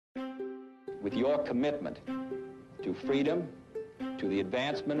with your commitment to freedom, to the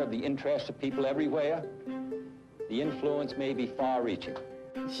advancement of the interests of people everywhere, the influence may be far-reaching.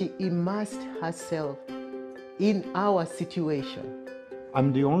 She immersed herself in our situation.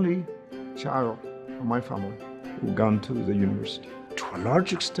 I'm the only child of my family who gone to the university. To a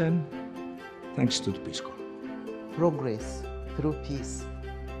large extent, thanks to the Peace Corps. Progress through peace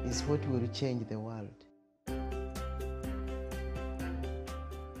is what will change the world.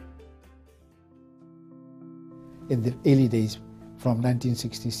 In the early days, from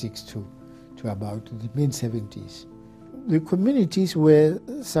 1966 to about the mid-70s, the communities were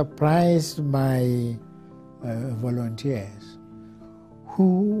surprised by volunteers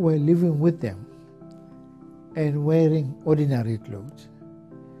who were living with them and wearing ordinary clothes,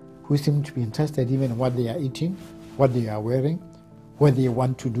 who seemed to be interested even in what they are eating, what they are wearing, what they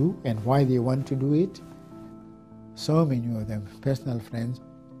want to do and why they want to do it. So many of them personal friends,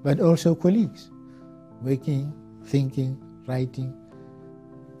 but also colleagues, working, thinking, writing,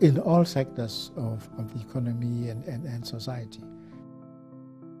 in all sectors of the economy and society.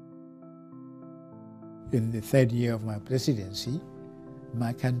 In the third year of my presidency,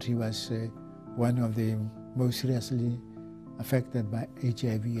 my country was one of the most seriously affected by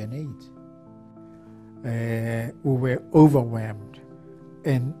HIV and AIDS. We were overwhelmed,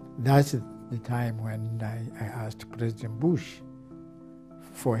 and that's the time when I asked President Bush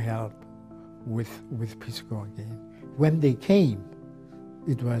for help with Peace Corps again. When they came,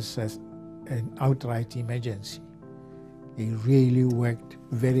 it was an outright emergency. They really worked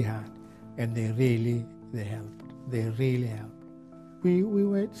very hard, and they really helped. They really helped. We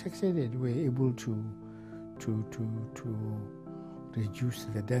were succeeded. We were able to reduce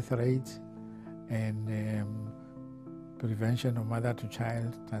the death rates and prevention of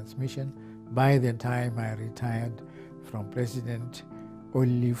mother-to-child transmission. By the time I retired from president,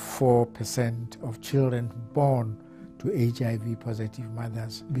 only 4% of children born to HIV-positive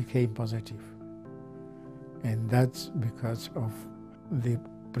mothers became positive. And that's because of the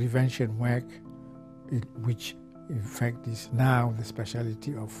prevention work, which in fact is now the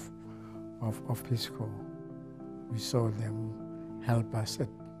speciality of Peace Corps. We saw them help us at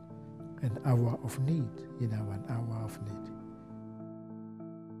an hour of need, in an hour of need.